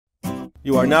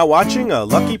You are now watching a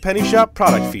Lucky Penny Shop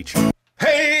product feature.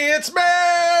 Hey, it's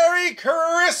Merry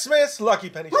Christmas, Lucky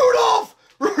Penny Shop. Rudolph!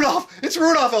 Rudolph! It's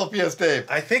Rudolph, LPS-Dave.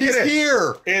 I think He's it is.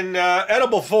 here. In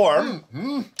edible form.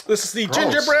 This is the Gross.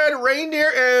 Gingerbread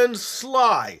Reindeer and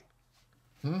Sleigh.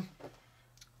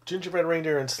 Gingerbread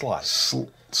Reindeer and Sleigh. Sleigh.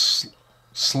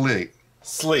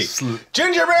 Sleigh.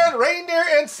 Gingerbread Reindeer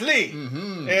and Sleigh.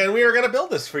 And we are going to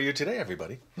build this for you today,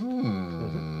 everybody.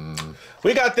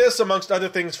 We got this, amongst other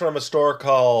things, from a store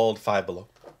called Five Below.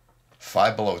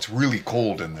 Five Below. It's really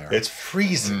cold in there. It's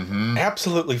freezing.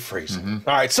 Absolutely freezing.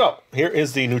 All right, so here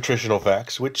is the nutritional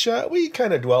facts, which we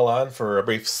kind of dwell on for a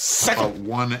brief second. About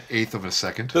 1/8 of a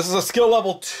second. This is a skill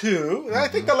level 2. I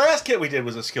think the last kit we did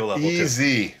was a skill level 2.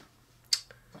 Easy.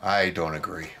 I don't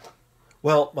agree.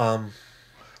 Well, Well,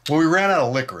 we ran out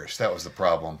of licorice. That was the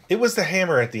problem. it was the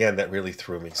hammer at the end that really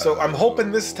threw me. So I'm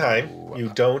hoping this time you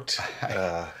don't...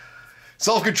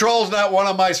 Self-control is not one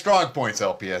of my strong points,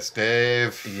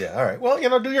 LPS-Dave. yeah, all right. Well,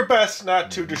 do your best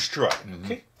not to destroy.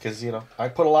 Okay? Because, I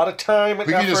put a lot of time and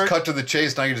We effort. can just cut to the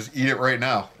chase, and I can just eat it right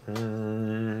now.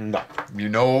 No. You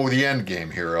know the end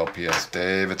game here,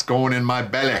 LPS-Dave. It's going in my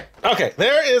belly. Okay,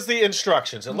 there is the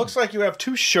instructions. It looks like you have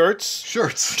 2 shirts.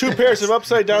 Shirts. 2 pairs of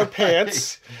upside-down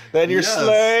pants. Then your Yes.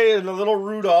 sleigh and the little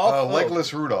Rudolph.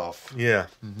 Legless Rudolph. Yeah.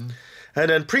 And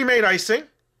then pre-made icing.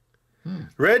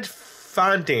 Red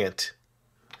fondant.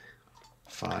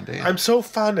 Fondant. I'm so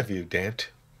fond of you, Dant.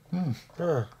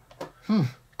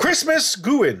 Christmas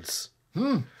gooins.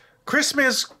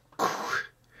 Christmas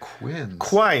Quins.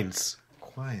 quines.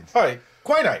 Quines. All right,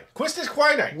 quinine. Christmas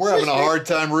quinine. We're having a hard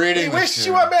time reading We this wish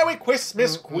year. you a Merry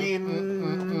Christmas,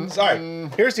 queens. All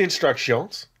right, here's the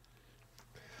instructions.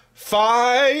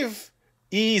 5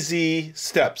 easy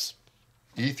steps.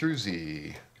 E through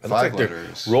Z. It looks 5 like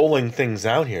letters. they're rolling things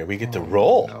out here. We get to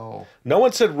roll. No. No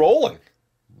one said rolling.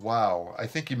 Wow. I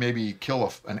think you maybe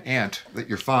kill an ant that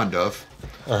you're fond of,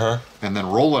 and then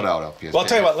roll it out, LPS. Well, I'll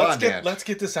tell you what. Fondant. Let's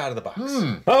get this out of the box.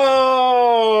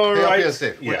 Oh, Hey, right. LPS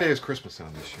Dave, Yeah. what day is Christmas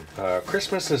on this year?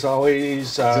 Christmas is always.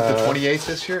 Is it the 28th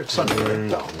this year? It's Sunday, right?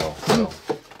 No.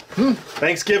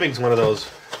 Thanksgiving's one of those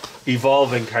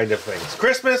evolving kind of things.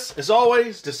 Christmas is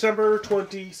always December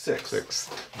 26th.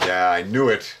 Yeah, I knew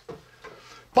it.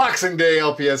 Boxing Day,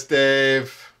 LPS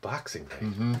Dave. Boxing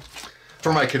Day.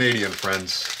 For my Canadian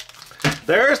friends.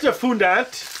 There's the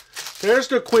fondant. There's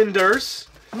the quinders.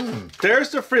 There's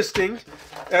the fristing.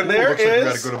 And there looks like we got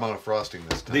a is good amount of frosting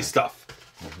this time. the stuff.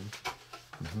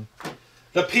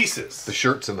 The pieces. The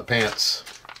shirts and the pants.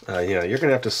 Yeah, you're going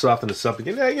to have to soften this up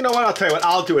again. Yeah, you know what? I'll tell you what.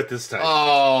 I'll do it this time.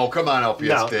 Oh, come on, LPS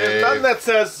No, Dave. nothing that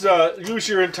says use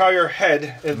your entire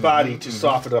head and body to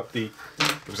soften up the...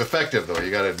 It was effective, though,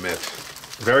 you got to admit.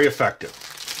 Very effective.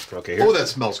 Okay, Oh, that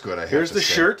smells good, I have here's to the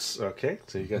say. shirts. Okay,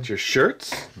 so you got your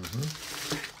shirts.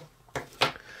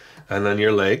 And then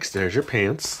your legs. There's your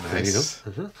pants. Nice.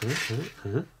 There you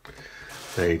go.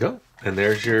 There you go. And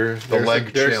there's your...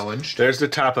 leg challenged. There's the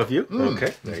top of you.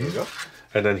 Okay, there you go.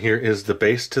 And then here is the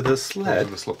base to the sled.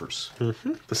 And the slippers.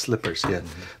 The slippers, yeah.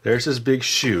 There's his big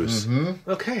shoes.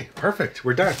 Okay, perfect.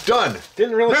 We're done. Done.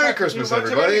 Didn't really Merry have to do Christmas, much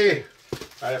of everybody. anything.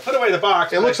 All right, put away the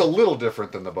box. It looks a little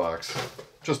different than the box.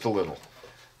 Just a little.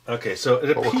 Okay, so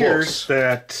it we're appears close.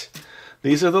 that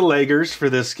these are the leggers for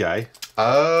this guy.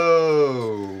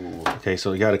 Oh. Okay,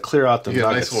 so you got to clear out the You got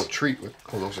a nuggets. nice little treat with.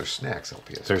 Oh, those are snacks,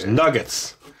 LPS. There's Dave.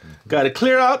 nuggets. Got to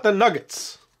clear out the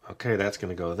nuggets. Okay, that's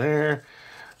gonna go there.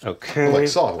 Okay. Like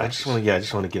saw I just want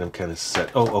to get them kind of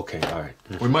set. Oh, okay, all right.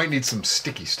 We might need some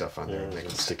sticky stuff on there. Make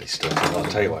sticky stuff. I'll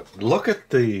tell you what. Look at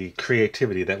the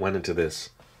creativity that went into this.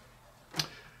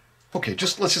 Okay,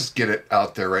 let's just get it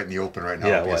out there right in the open right now,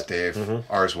 Yeah, LPS what? Dave.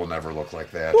 Ours will never look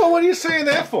like that. Well, what are you saying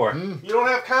that for? You don't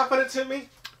have confidence in me?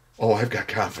 Oh, I've got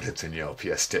confidence in you,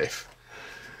 LPS Dave.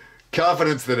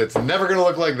 Confidence that it's never going to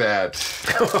look like that.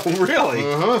 Really?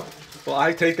 Well,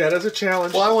 I take that as a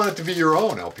challenge. Well, I want it to be your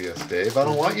own, LPS Dave. I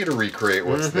don't want you to recreate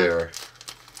what's there.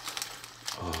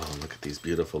 Oh, look at these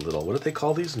beautiful little, what do they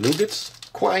call these? Nougats?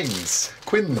 Quins.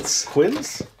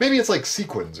 Quins? Maybe it's like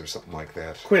sequins or something like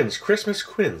that. Quins. Christmas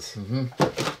quins. And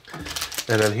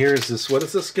then here's this, what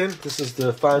is this again? This is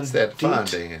the fondant. It's that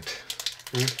fondant.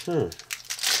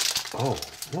 Oh,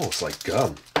 it's like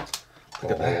gum.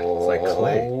 Look at that. It's like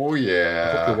clay. Oh, You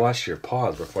yeah. wash your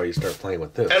paws before you start playing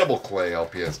with this. Edible clay,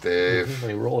 LPS Dave.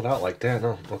 They roll it out like that.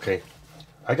 No, okay.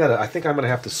 I think I'm going to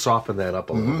have to soften that up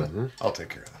a little bit. I'll take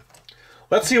care of that.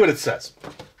 Let's see what it says.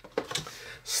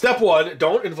 Step 1,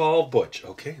 don't involve Butch.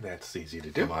 Okay, that's easy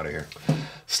to do. I'm out of here.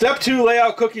 Step 2, lay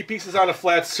out cookie pieces on a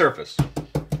flat surface.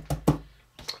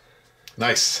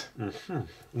 Nice.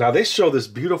 Now they show this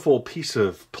beautiful piece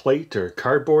of plate or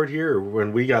cardboard here,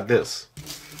 when we got this.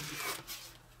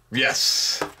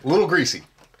 Yes. A little greasy.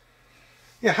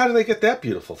 Yeah, how do they get that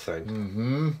beautiful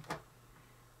thing?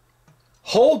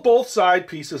 Hold both side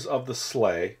pieces of the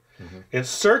sleigh.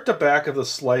 Insert the back of the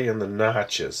sleigh in the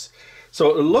notches.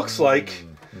 So it looks like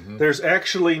there's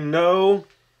actually no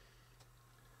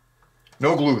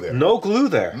glue there. No glue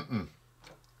there.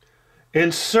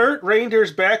 Insert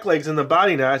reindeer's back legs in the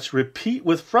body notch. Repeat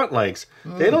with front legs.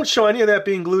 They don't show any of that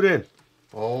being glued in.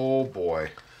 Oh, boy.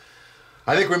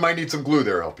 I think we might need some glue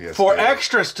there, LPS. For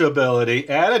extra stability,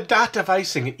 add a dot of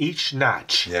icing in each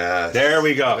notch. Yes. There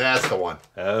we go. That's the one.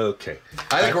 Okay.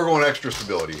 I think we're going extra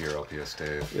stability here, LPS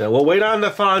Dave. Yeah, we'll wait on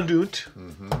the fondant.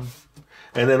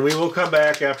 And then we will come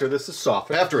back after this is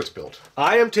softened. After it's built.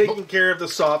 I am taking care of the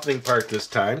softening part this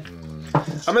time.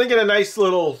 I'm going to get a nice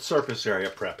little surface area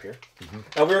prep here.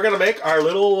 And we're going to make our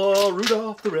little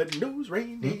Rudolph the Red-Nosed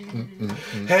Reindeer.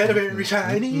 Had a very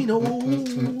shiny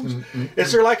nose.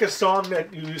 Is there like a song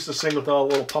that you used to sing with all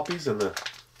the little puppies and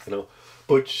the,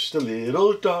 Butch the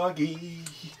little doggy?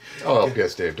 Oh,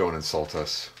 LPS Dave, don't insult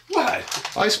us.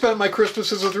 What? I spent my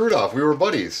Christmases with Rudolph. We were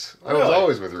buddies. I was Really?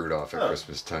 always with Rudolph at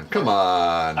Christmas time. Come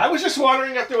on. I was just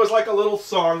wondering if there was like a little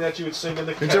song that you would sing in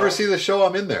the Did you ever see the show?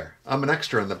 I'm in there. I'm an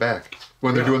extra in the back.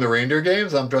 When they're doing the reindeer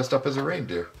games, I'm dressed up as a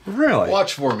reindeer. Really?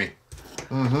 Watch for me.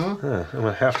 I'm going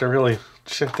to have to really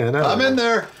check that out. I'm in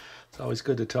there. It's always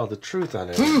good to tell the truth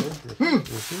on it.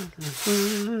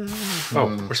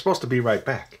 Oh, we're supposed to be right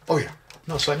back. Oh, yeah.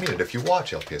 No, so I mean it. If you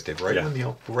watch LPS Dave, right Yeah.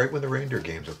 when the reindeer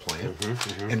games are playing,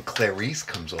 and Clarice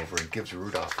comes over and gives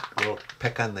Rudolph a little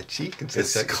peck on the cheek and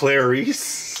says, It's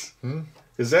Clarice?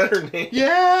 Is that her name?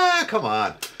 "Yeah, come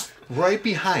on." Right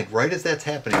behind, right as that's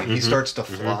happening, he starts to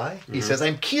fly. He says,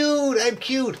 "I'm cute, I'm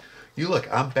cute." You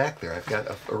look, I'm back there. I've got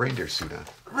a reindeer suit on.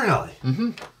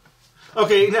 Really?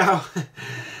 Okay, now,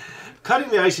 cutting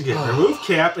the icing kit. Remove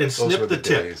cap and Those were snip the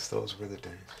tip. days. Those were the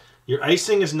days. Your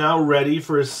icing is now ready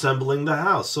for assembling the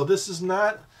house. So this is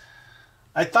not...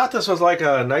 I thought this was like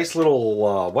a nice little,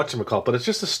 whatchamacallit, but it's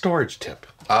just a storage tip.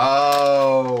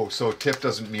 Oh, so tip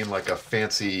doesn't mean like a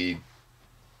fancy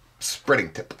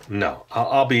spreading tip. No,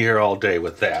 I'll be here all day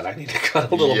with that. I need to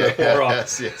cut a little bit more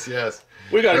off. Yes.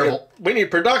 We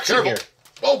need production Careful. here.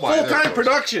 Oh my! there it Full-time goes.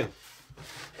 production.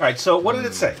 All right, so what did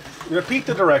it say? Repeat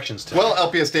the directions to me. Well,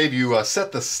 LPS Dave, you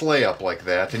set the sleigh up like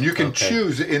that, and you can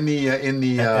choose in the and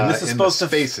this is in supposed the to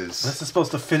spaces. This is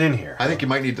supposed to fit in here. I think you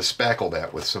might need to spackle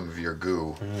that with some of your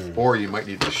goo, or you might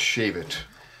need to shave it.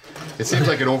 It seems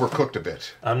like it overcooked a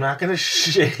bit. I'm not going to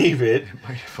shave it. It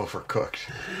might have overcooked,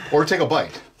 or take a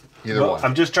bite. Either Well, one.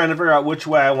 I'm just trying to figure out which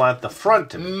way I want the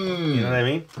front to be. You know what I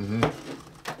mean?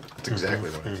 That's exactly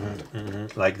what I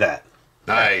thought. Like that.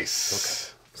 Nice. Okay.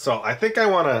 So I think I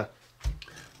want to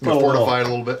Fortify it a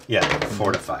little bit. Yeah,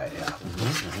 fortify it. Yeah.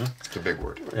 It's a big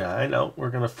word. Yeah, I know.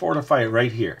 We're going to fortify it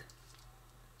right here.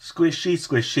 Squishy,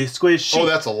 squishy, squishy. Oh,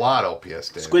 that's a lot,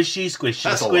 LPS Dave. Squishy, squishy,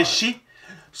 That's a lot. squishy.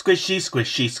 Squishy,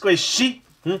 squishy, squishy.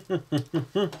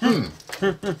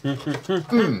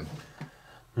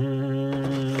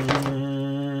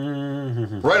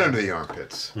 Right under the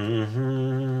armpits.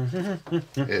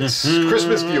 It's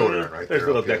Christmas deodorant right there. There's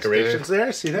little LPS decorations Dave.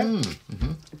 there. See that?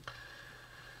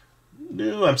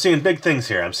 No, I'm seeing big things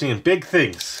here. I'm seeing big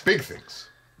things. Big things.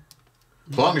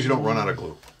 As long as you don't run out of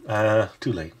glue.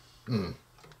 Too late.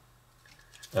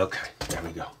 Okay, there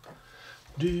we go.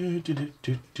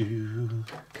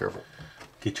 Careful.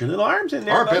 Get your little arms in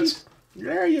there, Armpits. buddies.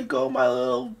 There you go, my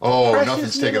little. Oh, precious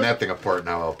nothing's taking little- that thing apart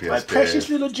now, LPS My Dave. precious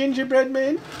little gingerbread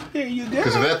man. There you go.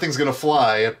 Because if that thing's going to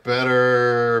fly, it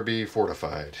better be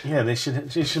fortified. Yeah, they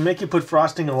should make you put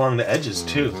frosting along the edges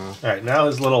too. All right, now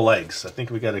his little legs. I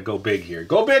think we got to go big here.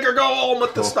 Go big or go home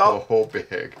with the stuff. Oh,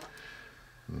 big.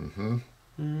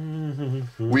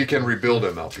 We can rebuild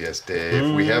him, LPS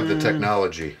Dave. We have the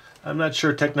technology. I'm not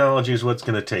sure technology is what's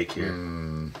going to take here.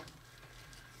 I'm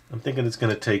thinking it's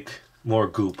going to take more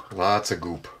goop. Lots of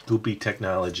goop. Goopy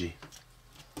technology.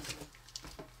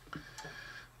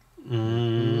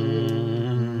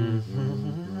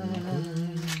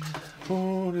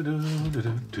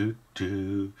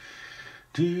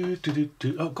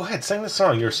 Oh, go ahead, sing the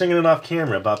song. You were singing it off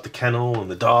camera about the kennel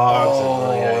and the dogs.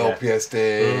 Oh, and, LPS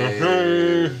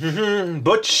Dave.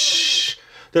 Butch.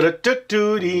 Wow.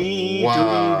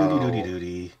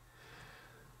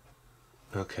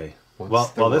 Okay.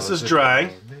 What's the While this is was drying.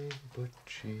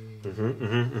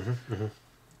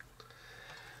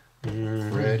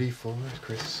 Ready for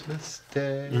Christmas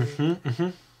Day.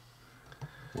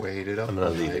 Waited up gonna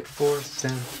all leave night it. for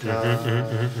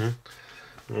Santa.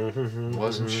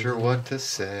 Wasn't sure what to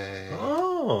say.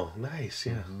 Oh, nice,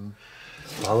 yeah.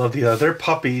 All of the other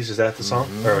puppies. Is that the song?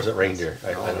 Or was it reindeer? I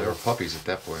No, don't there know. were puppies at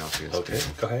that point, LPS. Okay,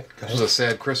 go ahead. Go This was ahead. a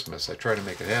sad Christmas. I try to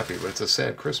make it happy, but it's a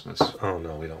sad Christmas. Oh,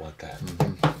 no, we don't want that.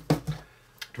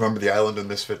 Remember the Island of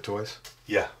Misfit Toys?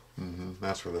 Yeah.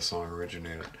 That's where the song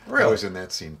originated. Really? I was in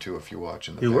that scene too, if you watch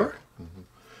in the You back. were?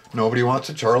 Nobody Wants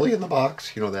a Charlie in the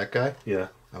Box. You know that guy? Yeah.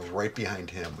 I was right behind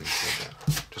him when he said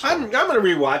that. Just I'm going to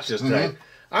rewatch this tonight.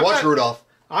 watch Rudolph.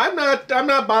 I'm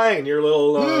not buying your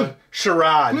little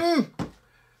charade.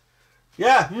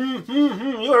 Yeah,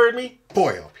 you heard me.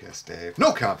 Boy, LPS Dave.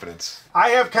 No confidence. I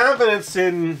have confidence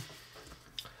in...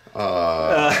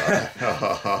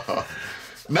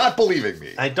 Not believing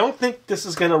me. I don't think this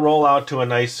is going to roll out to a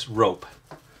nice rope.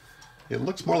 It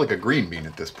looks more like a green bean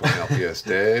at this point, LPS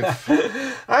Dave.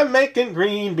 I'm making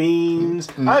green beans.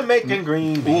 I'm making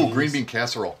green beans. Ooh, green bean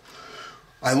casserole.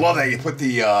 I love that you put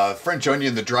the French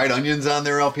onion, the dried onions on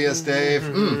there, LPS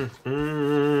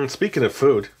Dave. Speaking of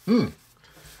food,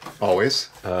 Always.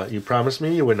 you promised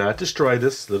me you would not destroy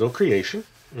this little creation.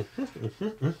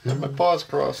 Have my paws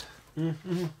crossed. I'm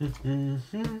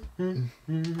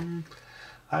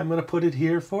going to put it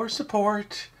here for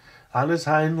support. On his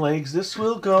hind legs, this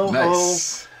will go.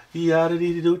 Nice. Yada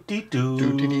dee doo dee doo.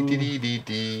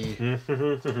 Do-dee-dee-dee-dee-dee.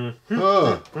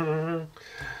 Oh.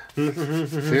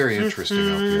 Very interesting,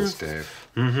 LPS Dave.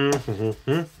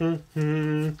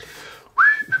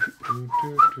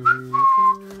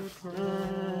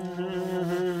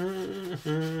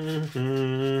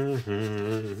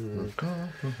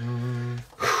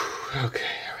 Okay,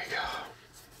 here we go.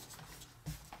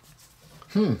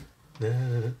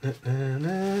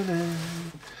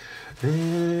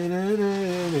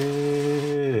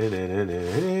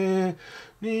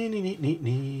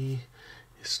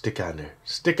 Stick on there.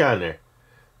 Stick on there.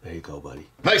 There you go, buddy.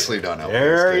 Nicely done, LPS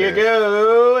There Dave. you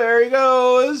go. There he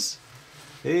goes.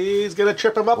 He's gonna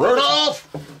trip him up. Rudolph!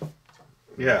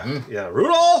 Yeah, yeah.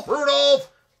 Rudolph. Rudolph!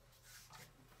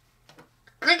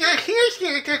 I got hair,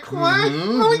 Santa Claus.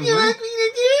 What would you like me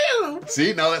to do?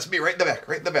 See, now that's me right in the back,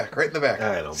 right in the back, right in the back.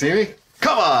 I don't See me?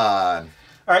 Come on!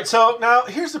 All right, so now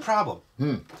here's the problem.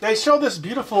 They show this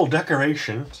beautiful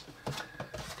decoration.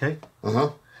 Okay.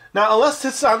 Uh-huh. Now, unless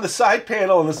it's on the side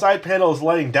panel and the side panel is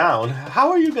laying down,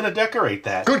 how are you going to decorate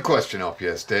that? Good question,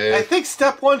 LPS I Dave. think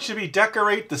step one should be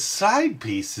decorate the side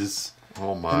pieces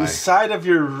Oh on my. the side of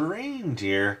your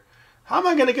reindeer. How am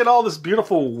I going to get all this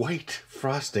beautiful white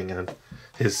frosting on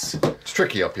his... It's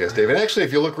tricky, LPS Dave. And actually,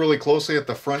 if you look really closely at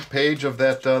the front page of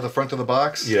that, the front of the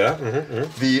box, Yeah.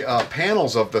 the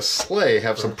panels of the sleigh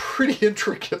have some pretty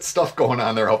intricate stuff going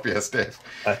on there, LPS Dave.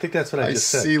 I think that's what I I just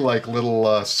see said. like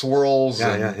little swirls.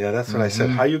 Yeah, and, yeah, that's what I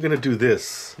said. How are you going to do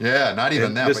this? Yeah, not even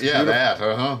And that, this but yeah,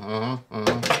 beautiful-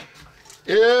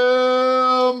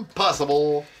 that.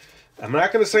 Impossible. I'm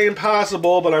not going to say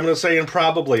impossible, but I'm going to say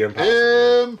improbably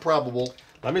impossible. Improbable.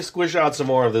 Let me squish out some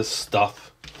more of this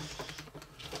stuff.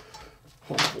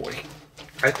 Oh boy.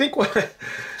 I think what...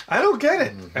 I don't get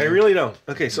it. I really don't.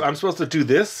 Okay, so I'm supposed to do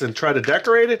this and try to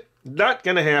decorate it? Not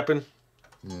going to happen.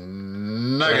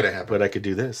 Not gonna happen. But I could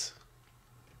do this.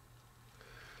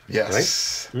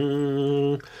 Yes.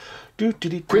 Quinn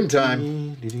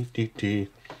time.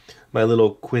 My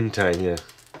little Quinn time, yeah.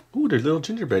 Ooh, they're little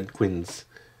gingerbread quins.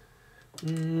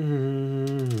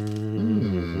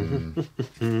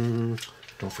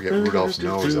 Don't forget Rudolph's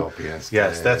nose, LPS.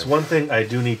 Yes, Dave. that's one thing I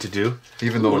do need to do.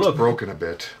 Even though Ooh, it's look. broken a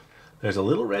bit. There's a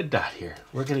little red dot here.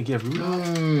 We're going to give Rudolph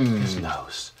his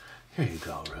nose. Here you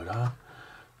go, Rudolph.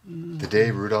 The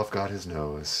day Rudolph got his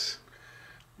nose.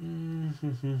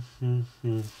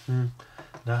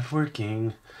 Not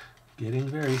working. Getting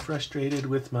very frustrated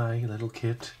with my little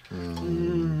kit.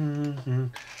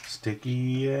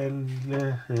 Sticky and...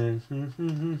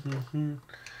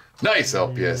 Nice,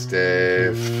 LPS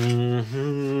Dave.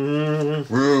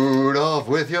 Rudolph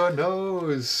with your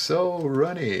nose so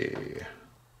runny.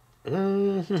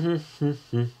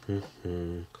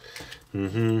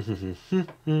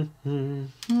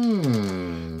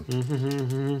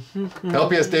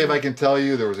 LPS Dave, I can tell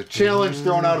you there was a challenge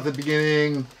thrown out at the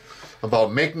beginning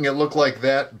about making it look like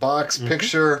that box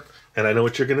picture. And I know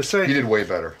what you're going to say. You did way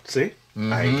better. See?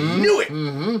 I knew it.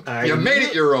 You made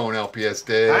it your own, LPS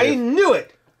Dave. I knew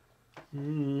it. He's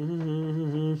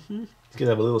going to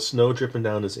have a little snow dripping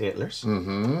down his antlers.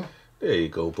 There you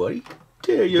go, buddy.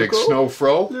 There you Big go. snow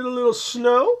fro. Little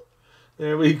snow.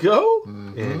 There we go.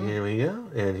 And here we go.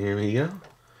 And here we go.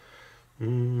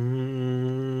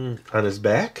 On his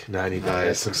back. Now I need to add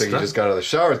Nice. some Looks like he stuff. just got out of the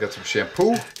shower. He's got some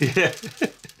shampoo. Yeah.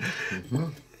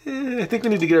 I think we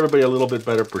need to get everybody a little bit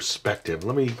better perspective.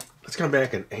 Let's come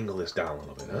back and angle this down a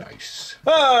little bit. Huh? Nice.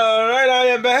 All right, I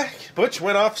am back. Butch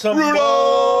went off some... Rudolph!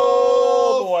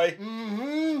 Oh, boy.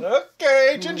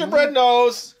 Okay, gingerbread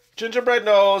nose. Gingerbread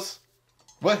nose.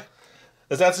 What?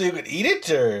 Is that so you can eat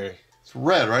it, or? It's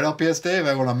red, right, LPS-Dave?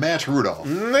 I want to match Rudolph.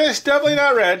 It's definitely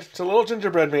not red. It's a little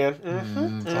gingerbread man.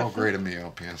 It's all great of me,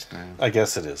 LPS-Dave. I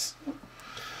guess it is.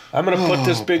 I'm going to put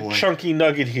this big chunky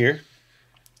nugget here.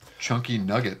 Chunky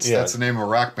Nuggets. Yeah. That's the name of a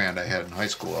rock band I had in high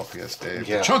school, LPS-Dave.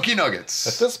 Yeah. The Chunky Nuggets.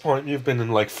 At this point, you've been in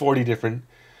like 40 different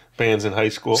bands in high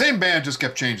school. Same band, just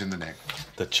kept changing the name.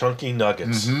 The Chunky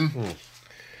Nuggets.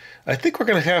 I think we're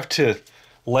going to have to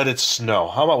let it snow.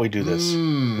 How about we do this?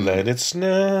 Let it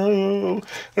snow.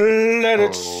 Let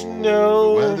it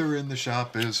snow. The weather in the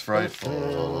shop is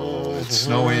frightful. It's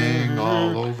snowing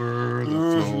all over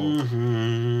the floor.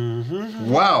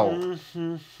 Wow.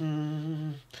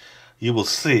 You will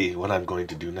see what I'm going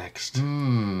to do next.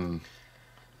 Oh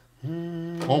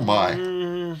my.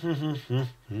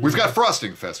 We've got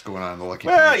Frosting Fest going on in the Lucky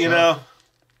Well, Penny you Shop. know,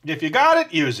 if you got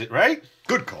it, use it, right?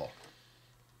 Good call.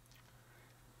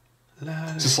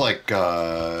 It's just like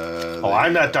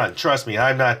I'm not done. Trust me,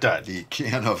 I'm not done. the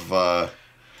can of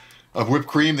whipped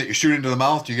cream that you shoot into the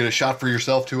mouth. Do you get a shot for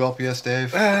yourself too,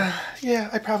 LPS-Dave? Yeah,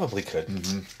 I probably could.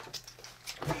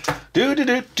 Do do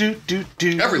do do do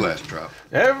do. Every last drop.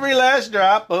 Every last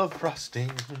drop of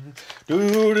frosting.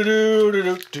 Do do do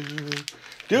do do do.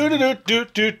 Do do do do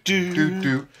do do.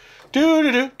 Do.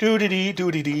 Do do do do dee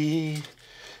do dee dee.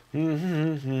 You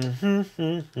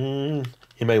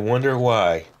may wonder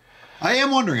why. I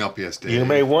am wondering, LPS-Dave. You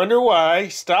may wonder why.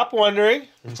 Stop wondering.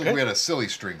 Looks like we had a silly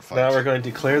string fight. Now we're going to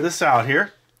clear this out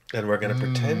here, and we're going to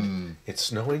pretend it's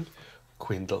snowing.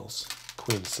 Quindles.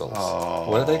 Quinsels.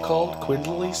 What are they called?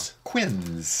 Quindlies?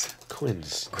 Quins.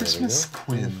 Quins. Christmas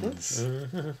quins.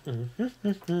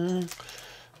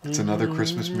 It's another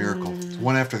Christmas miracle. It's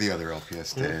one after the other,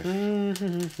 LPS-Dave.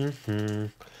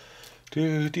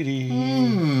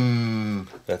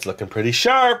 That's looking pretty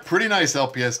sharp. Pretty nice,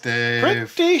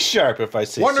 LPS-Dave. Pretty sharp, if I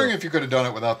say Wondering so. if you could have done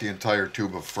it without the entire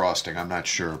tube of frosting. I'm not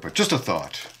sure, but just a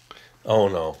thought. Oh,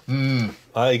 no. You're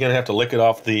going to have to lick it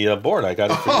off the board. I got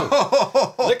it for you.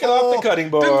 Lick it off the cutting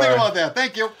board. Didn't think about that.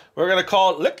 Thank you. We're going to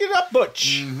call it Lick It Up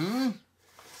Butch.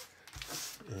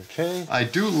 Okay. I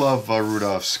do love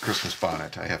Rudolph's Christmas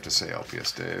bonnet, I have to say,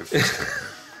 LPS-Dave.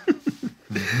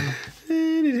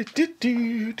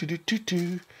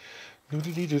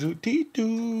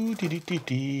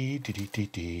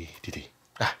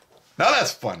 Now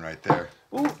that's fun right there.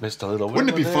 Ooh, missed a little. Wouldn't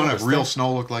it be fun if real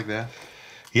snow looked like that?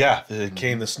 Yeah,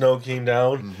 the snow came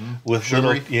down with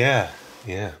Sugary? little. Yeah.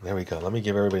 There we go. Let me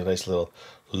give everybody a nice little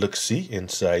look-see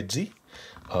inside Z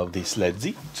of the sled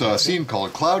Z. It's a scene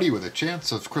called Cloudy with a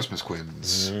Chance of Christmas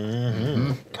Quins.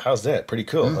 How's that? Pretty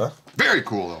cool, huh? Very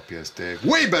cool, LPS-Dave.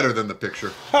 Way better than the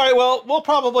picture. All right, well, we'll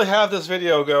probably have this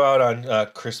video go out on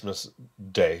Christmas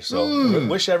Day, so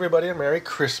wish everybody a Merry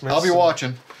Christmas. I'll be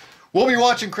watching. We'll be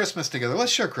watching Christmas together.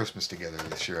 Let's share Christmas together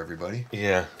this year, everybody.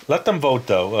 Yeah, let them vote,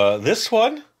 though. This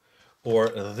one or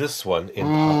this one?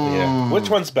 Yeah. Which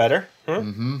one's better?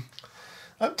 I'm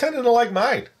tending to like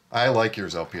mine. I like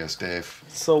yours, LPS-Dave.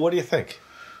 So what do you think?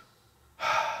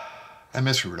 I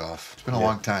miss Rudolph. It's been a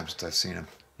long time since I've seen him.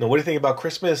 Now, what do you think about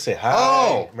Christmas? Say hi.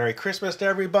 Oh! Merry Christmas to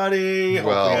everybody.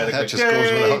 Well, Hope you had a that good just day.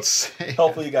 goes without saying.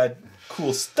 Hopefully you got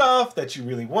cool stuff that you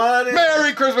really wanted.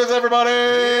 Merry Christmas, everybody!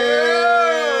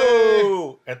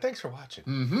 Ew. And thanks for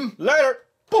watching. Later.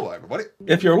 Bye-bye, everybody.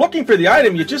 If you're looking for the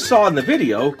item you just saw in the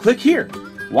video, click here.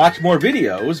 Watch more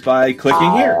videos by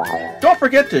clicking here. Don't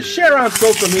forget to share on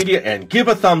social media and give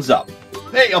a thumbs up.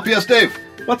 Hey, LPS-Dave.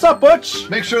 What's up, Butch?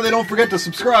 Make sure they don't forget to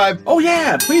subscribe. Oh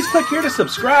yeah, please click here to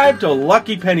subscribe to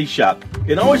Lucky Penny Shop.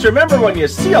 And always remember, when you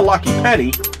see a lucky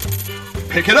penny,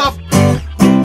 Pick it up.